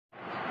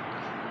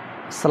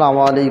Assalamu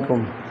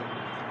alaikum.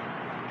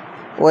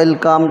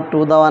 Welcome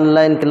to the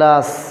online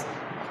class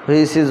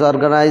which is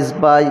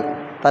organized by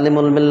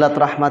Talimul Millat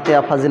Rahmati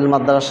Afjzal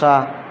Madrasa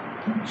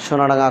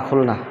Sonaranga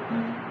Khulna.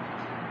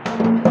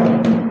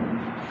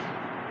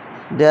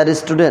 Dear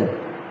student,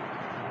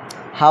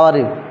 how are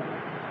you?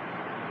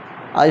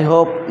 I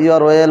hope you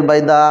are well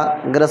by the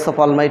grace of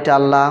Almighty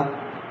Allah.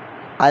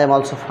 I am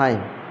also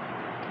fine.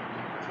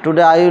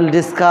 Today I will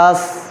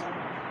discuss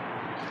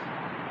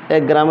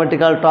a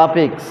grammatical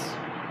topics.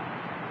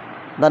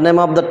 The name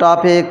of the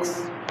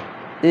topics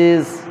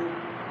is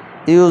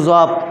use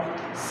of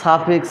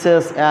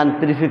suffixes and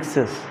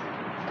prefixes.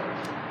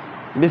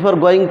 Before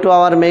going to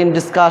our main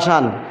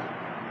discussion,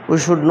 we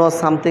should know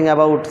something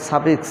about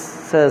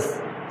suffixes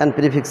and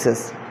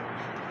prefixes.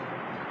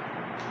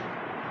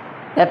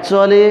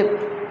 Actually,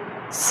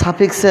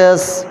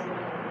 suffixes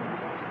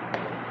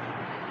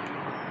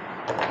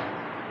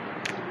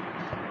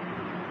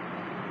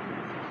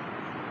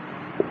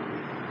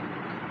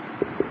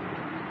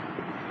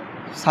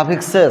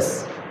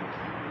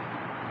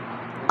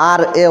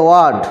are a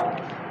word.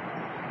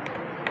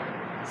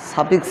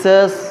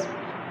 Suffixes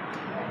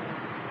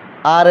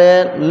are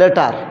a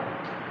letter.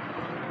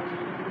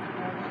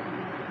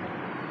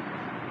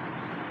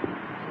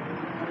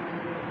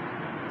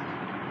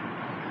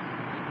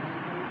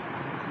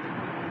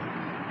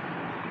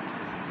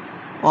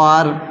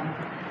 Or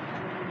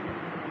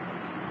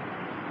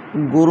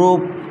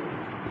group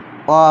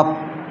of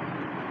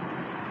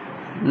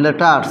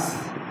letters.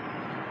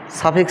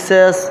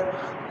 Suffixes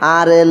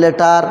are a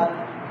letter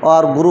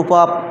or group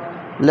of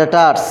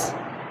letters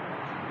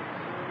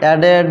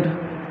added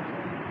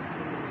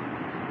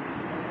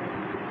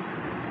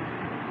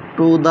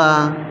to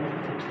the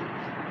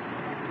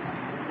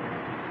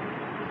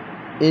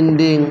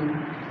ending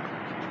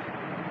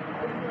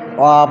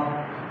of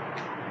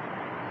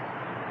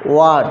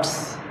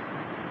words.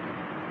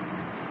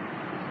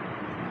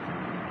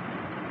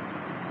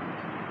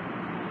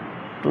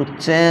 To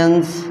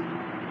change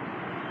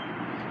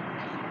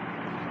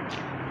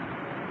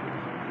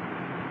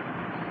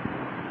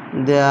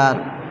their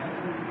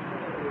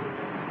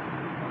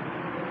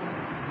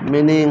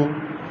meaning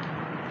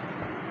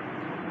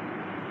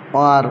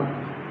or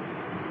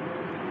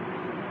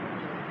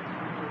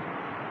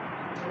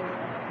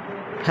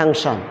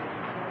function.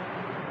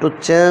 To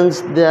change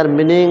their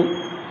meaning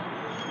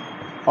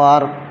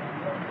or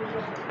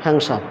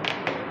function.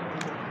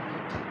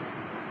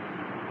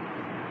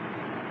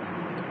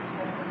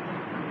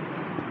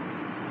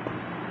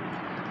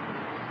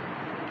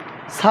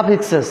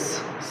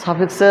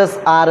 Suffixes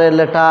are a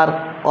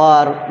letter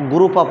or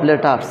group of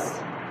letters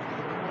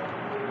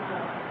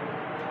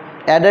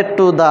added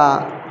to the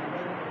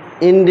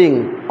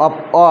ending of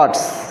words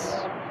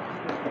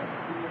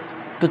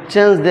to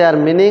change their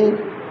meaning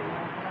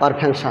or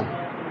function.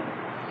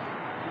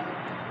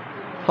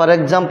 For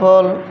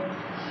example,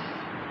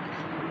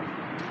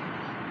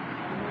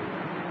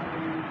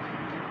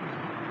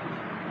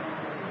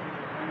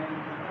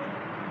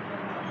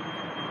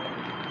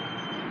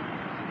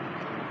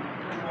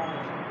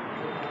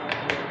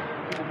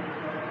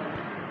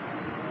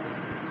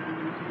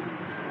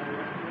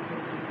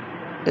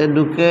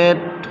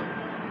 educate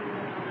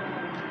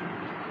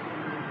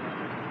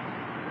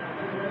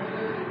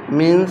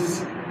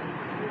means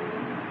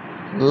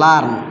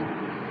learn.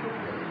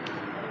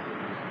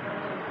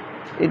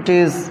 It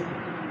is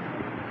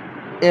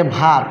a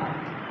verb,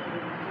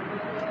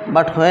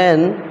 but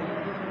when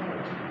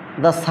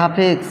the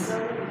suffix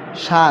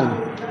shan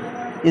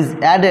is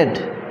added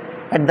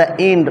at the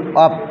end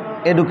of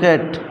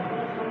educate,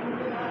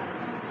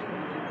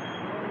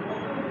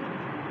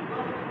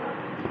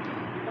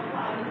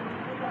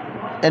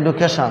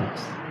 education,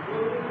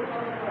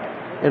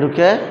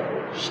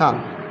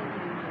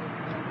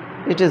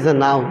 it is a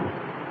noun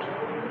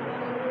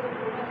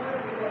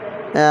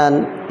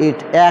and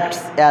it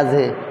acts as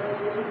a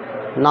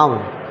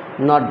noun,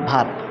 not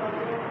verb.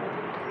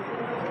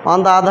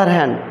 On the other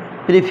hand,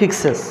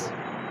 prefixes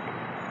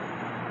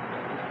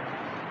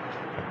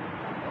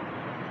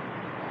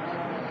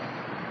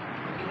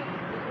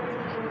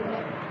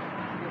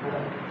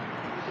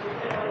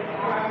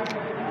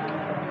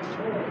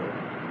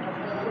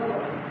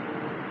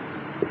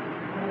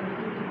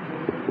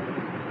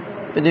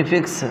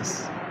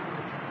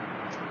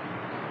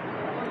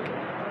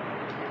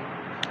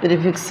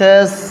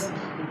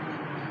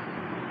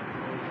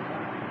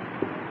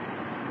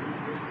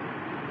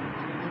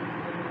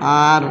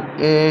are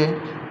a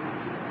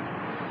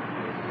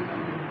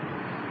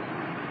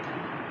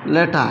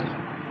letter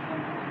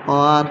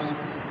or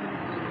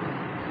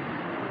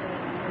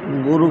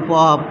group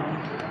of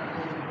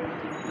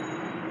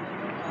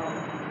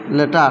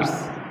letters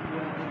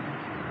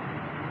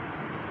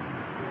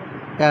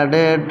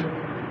added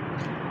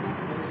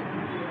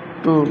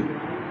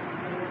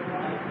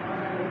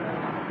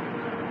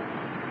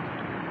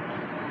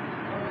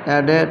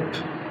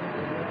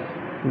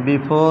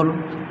before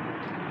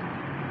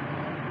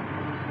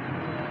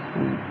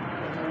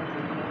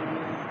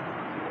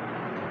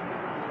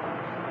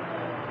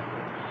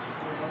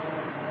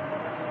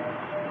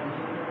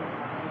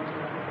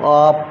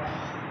of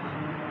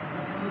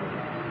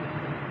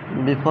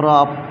before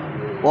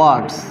of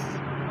words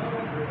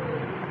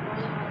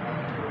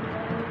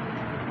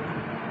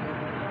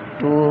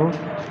to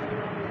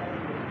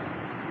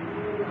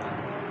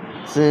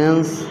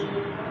change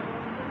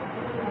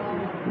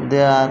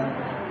their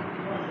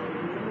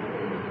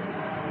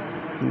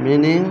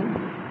meaning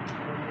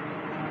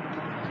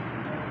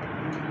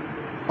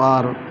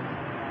or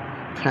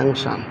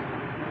function.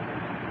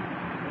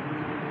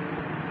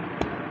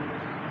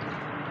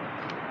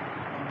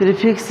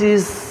 Prefix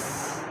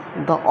is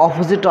the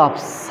opposite of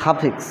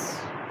suffix.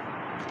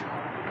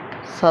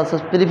 Such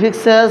as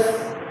prefixes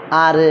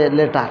are a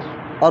letter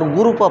or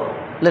group of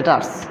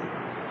letters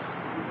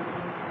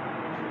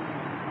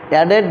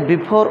added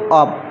before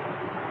of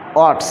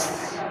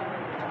words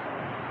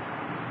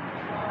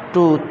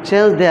to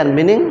change their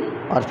meaning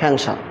or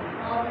function.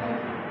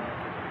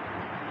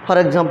 For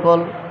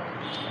example,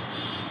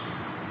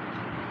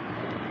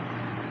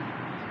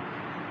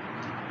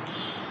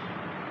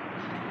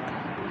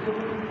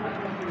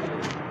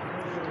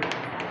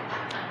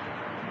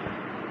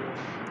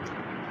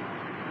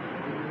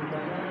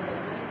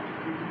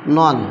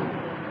 none,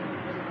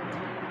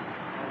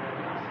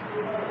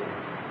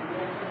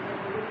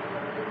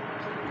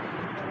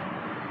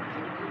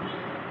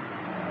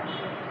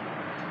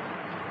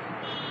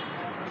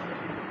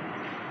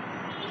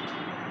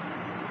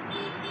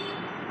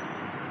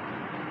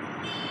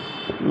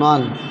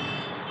 none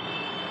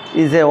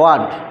is a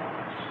word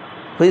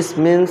which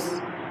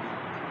means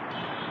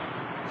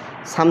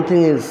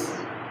something is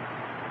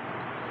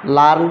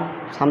learned,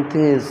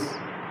 something is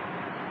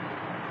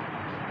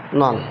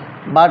none.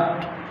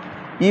 But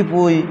if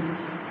we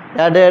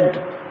added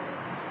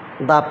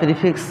the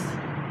prefix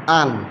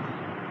an,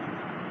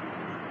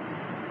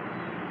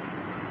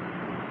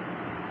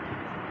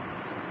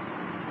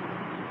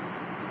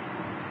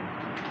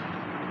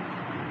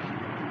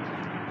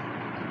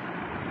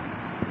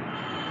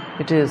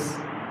 it is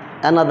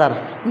another,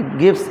 it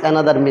gives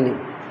another meaning,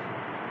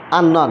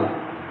 unknown,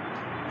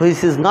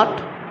 which is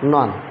not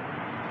known.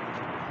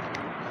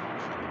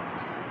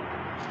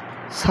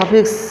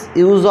 Suffix,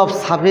 use of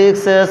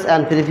suffixes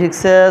and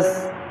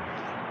prefixes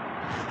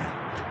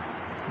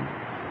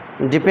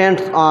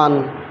depends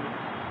on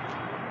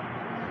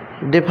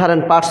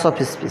different parts of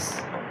speech.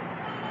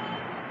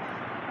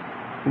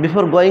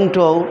 Before going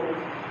to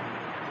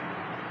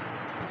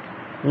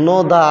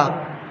know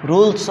the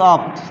rules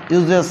of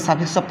uses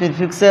suffix of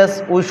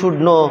prefixes, we should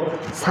know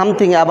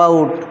something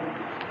about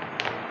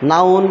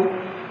noun,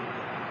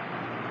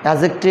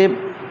 adjective,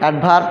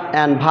 adverb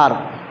and verb.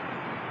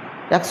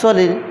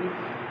 Actually,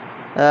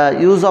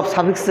 use of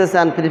suffixes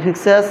and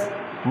prefixes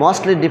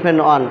mostly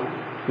depend on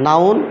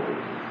noun,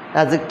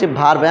 adjective,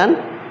 verb and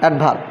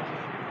adverb.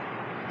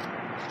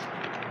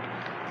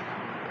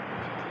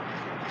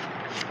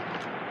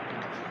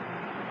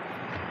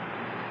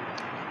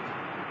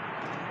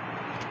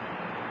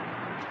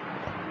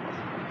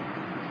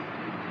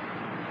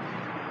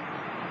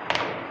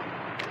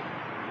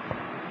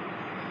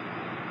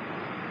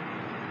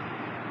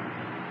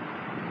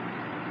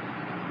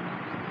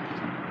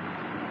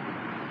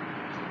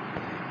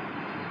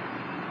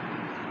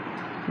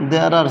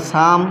 There are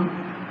some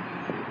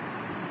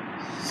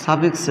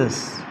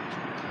suffixes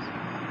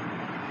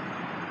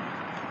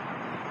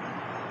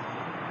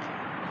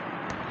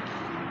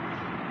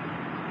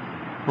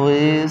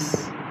which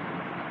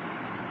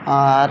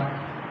are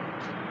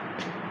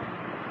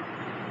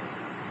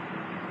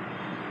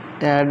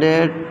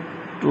added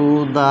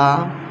to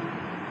the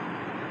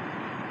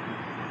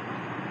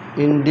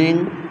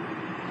ending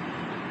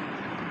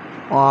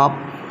of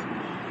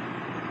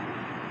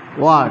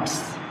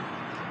words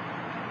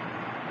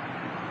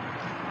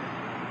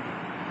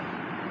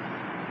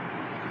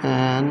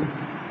and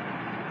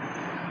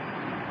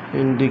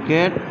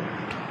indicate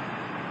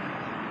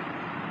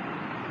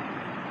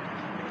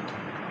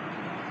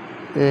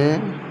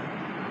a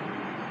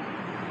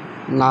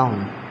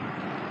noun.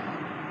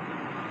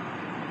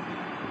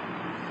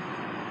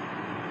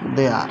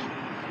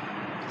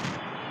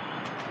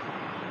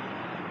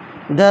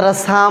 There are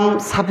some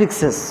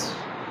suffixes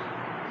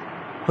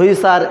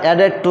which are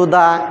added to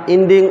the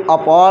ending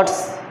of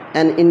words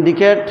and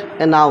indicate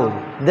a noun.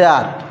 They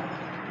are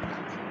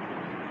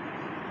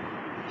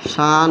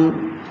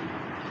sun,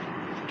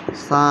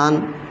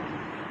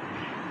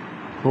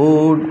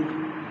 hood,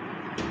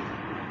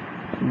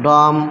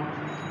 dome,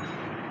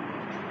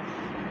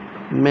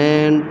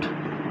 meant,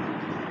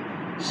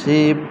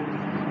 sheep,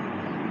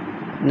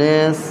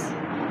 nest,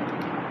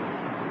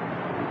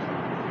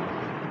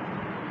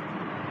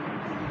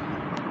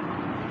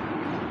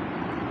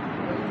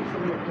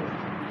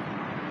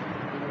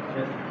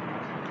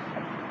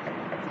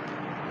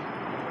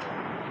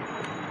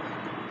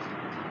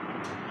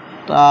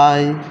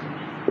 tie,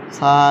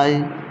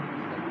 sigh,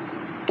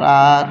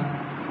 tar,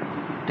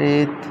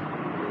 teeth,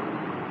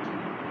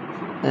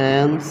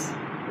 ends,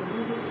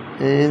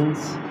 inch,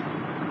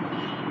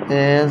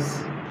 edge,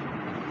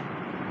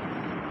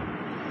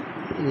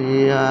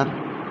 ear,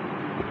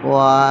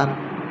 war,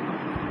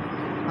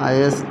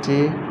 ist,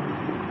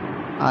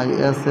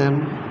 ISM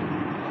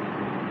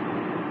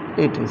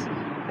it is.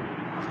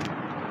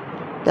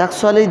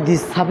 Actually,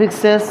 these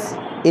suffixes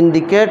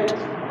indicate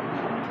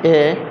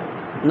a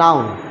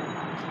noun.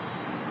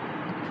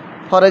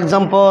 For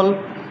example,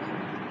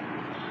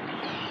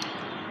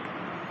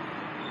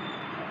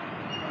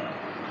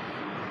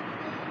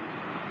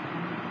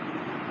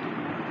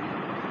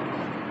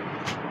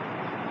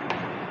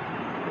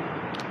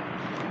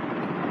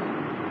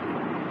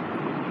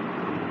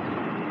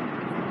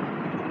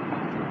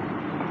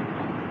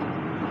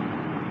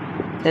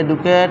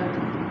 educate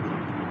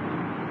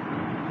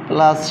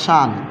plus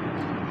shan,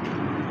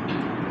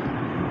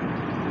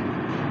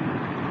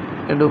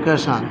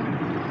 education.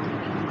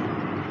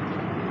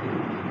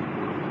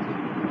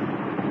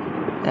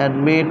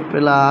 Admit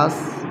plus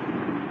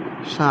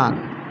shan,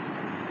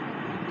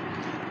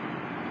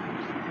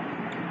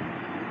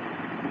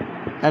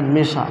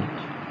 admission.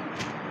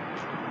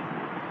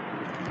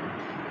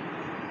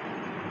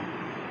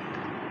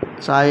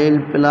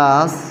 Child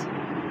plus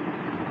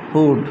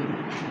hood,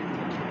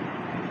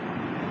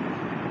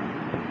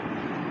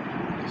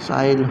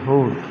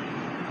 childhood.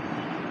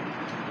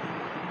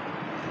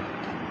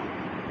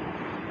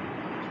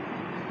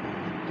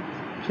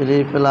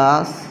 Free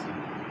plus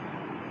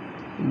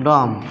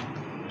dom,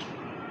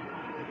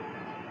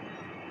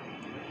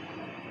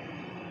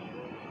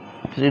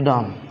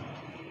 freedom.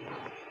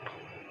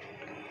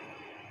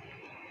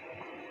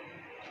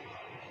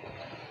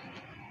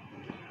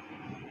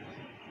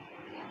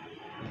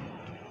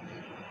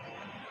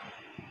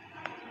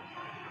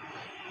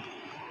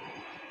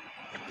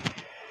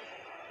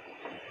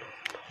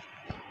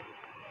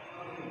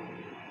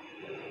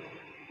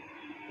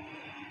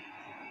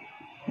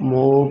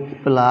 Move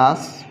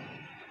plus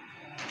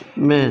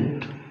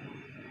ment,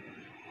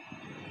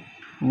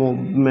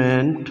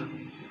 movement.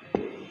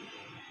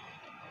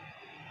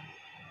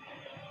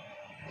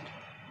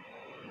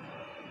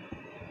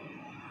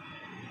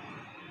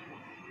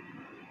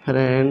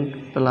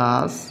 Friend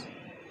plus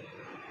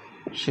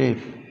ship,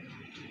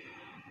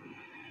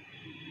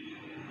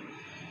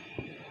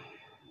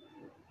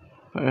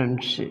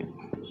 friendship.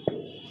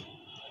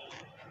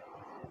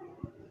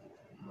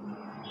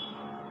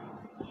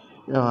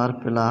 Ever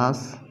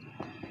plus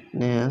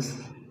ness,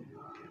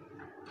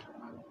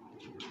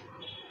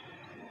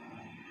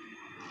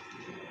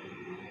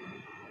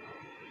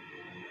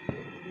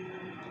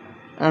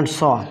 and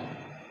so on.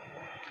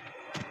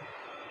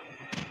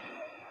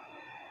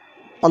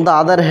 On the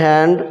other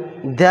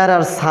hand, there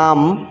are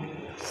some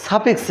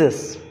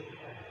suffixes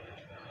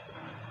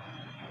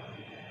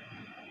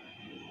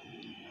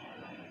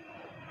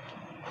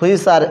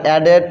which are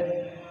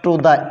added to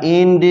the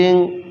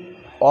ending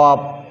of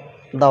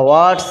the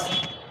words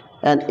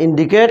and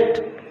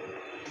indicate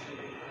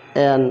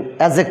an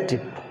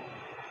adjective.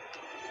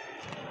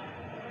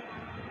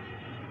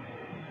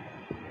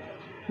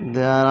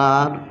 There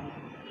are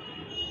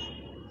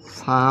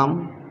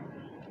some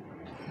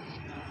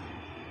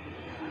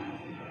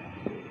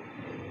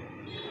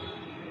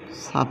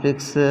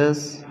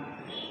suffixes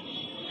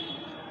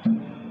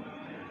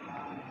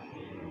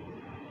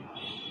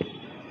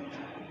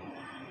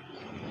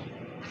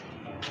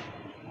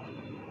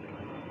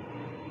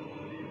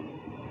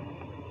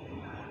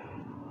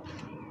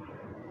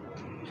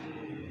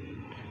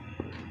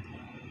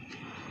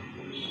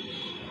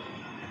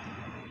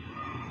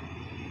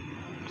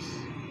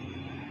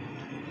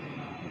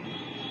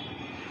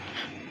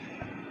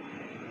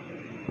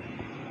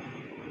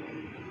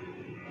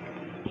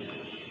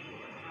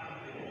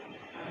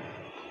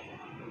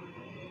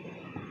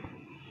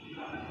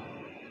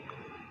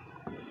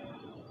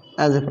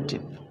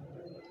adjective.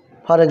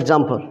 For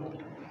example,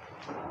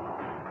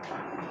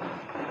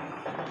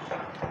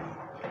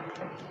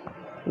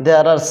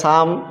 there are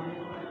some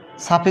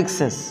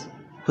suffixes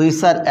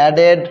which are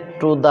added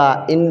to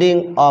the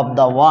ending of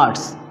the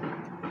words,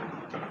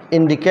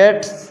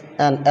 indicates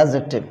an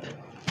adjective.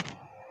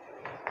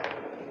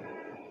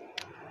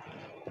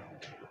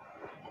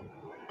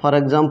 For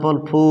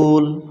example,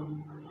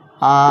 fool,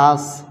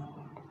 ass,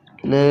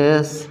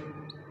 less,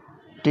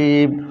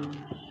 tip,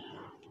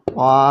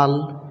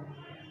 wall,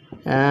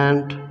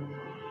 ant,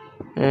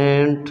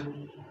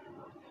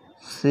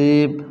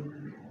 sheep,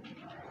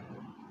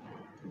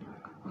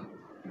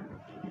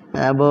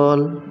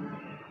 able,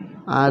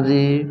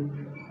 ari,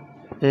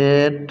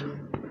 eight,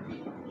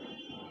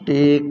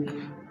 tick,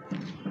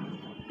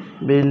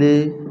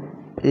 billy,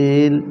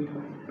 eel,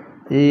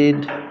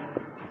 id,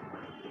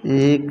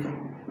 egg,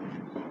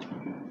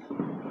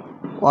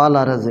 all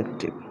are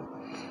adjective.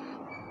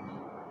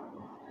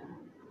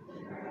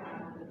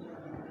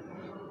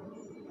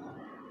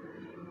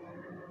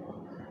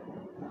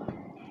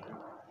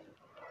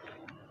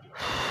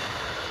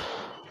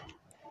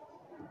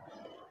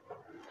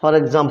 For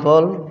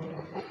example,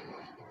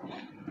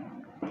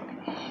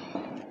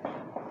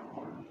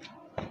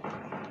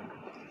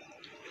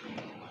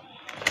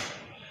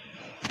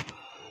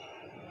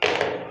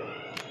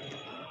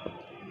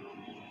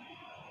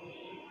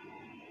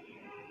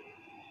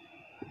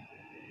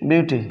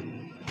 beauty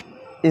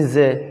is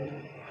a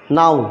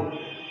noun.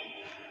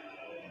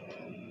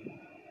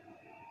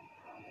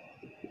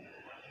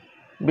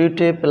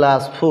 Beauty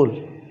plus full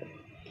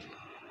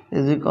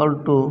is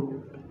equal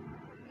to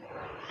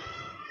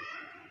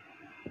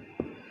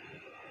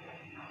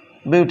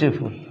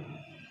beautiful.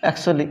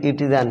 Actually,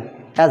 it is an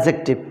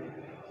adjective.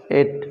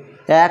 It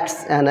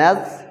acts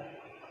as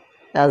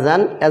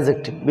an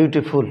adjective.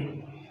 Beautiful.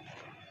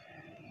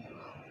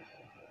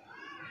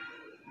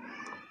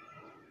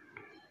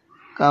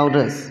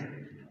 Courage.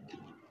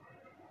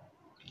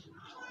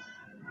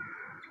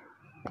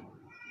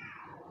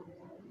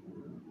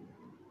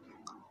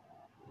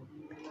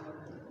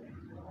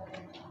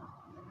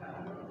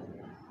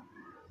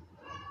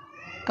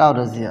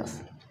 Courage,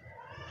 yes.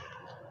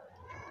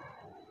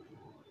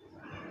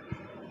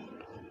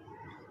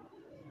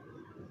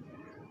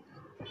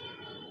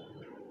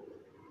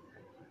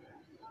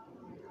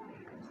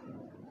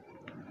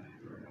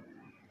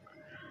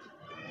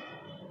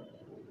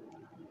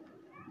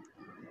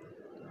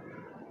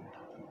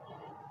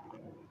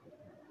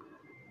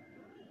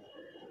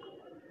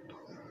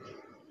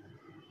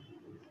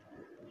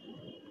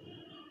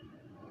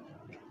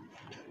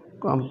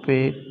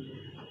 Competitive.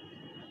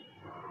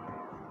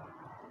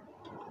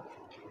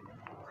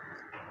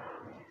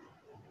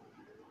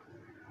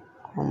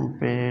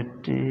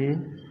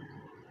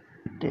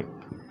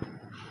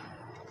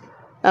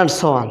 And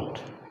so on.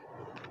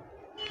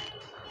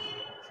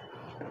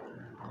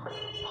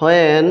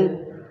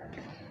 When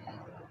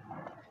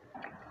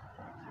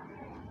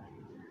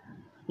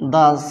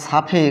the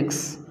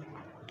suffix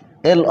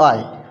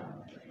ly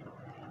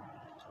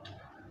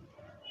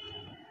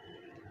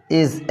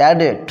is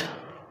added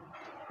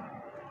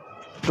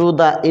to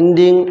the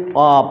ending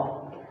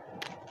of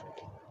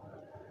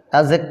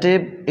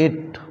adjective,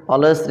 it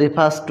always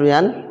refers to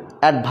an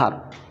adverb.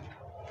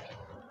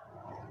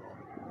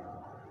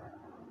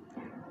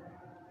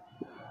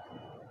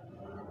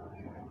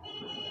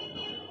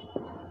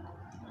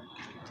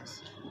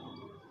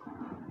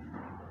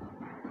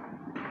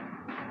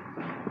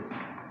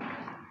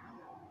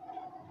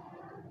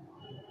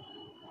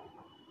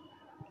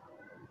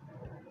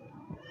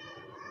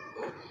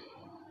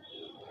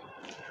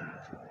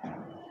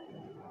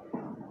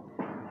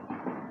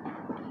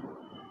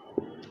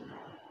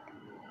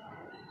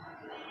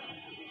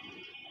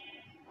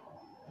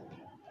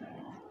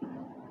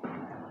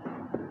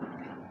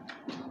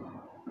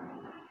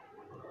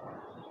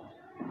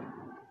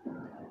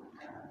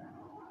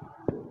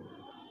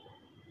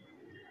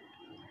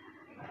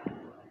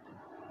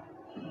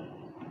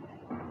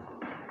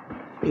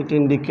 It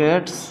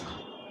indicates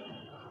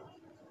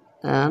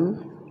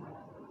an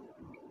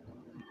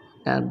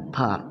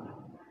adverb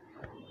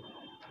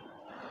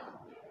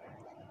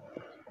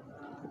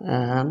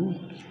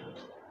and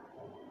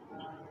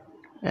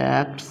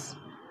acts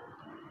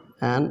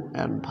an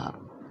adverb.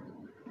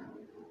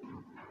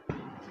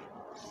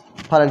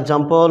 For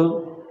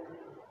example,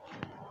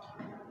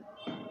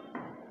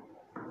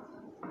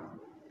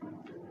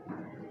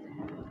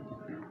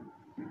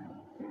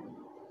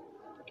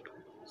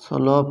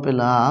 solo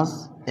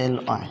plus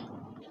ly,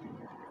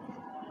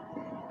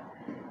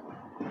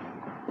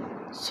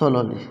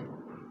 solely.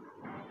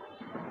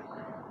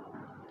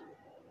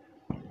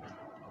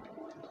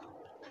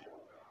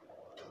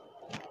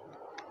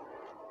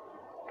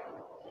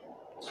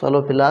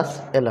 Solo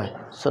plus ly,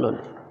 solely.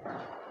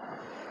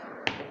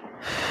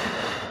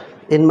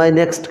 In my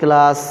next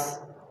class,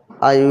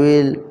 I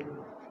will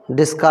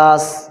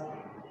discuss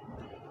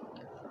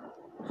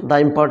the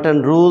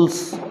important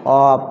rules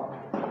of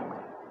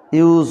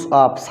use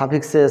of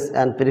suffixes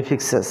and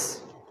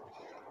prefixes.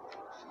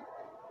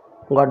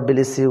 God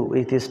bless you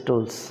with His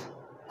tools.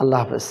 Allah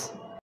Hafiz.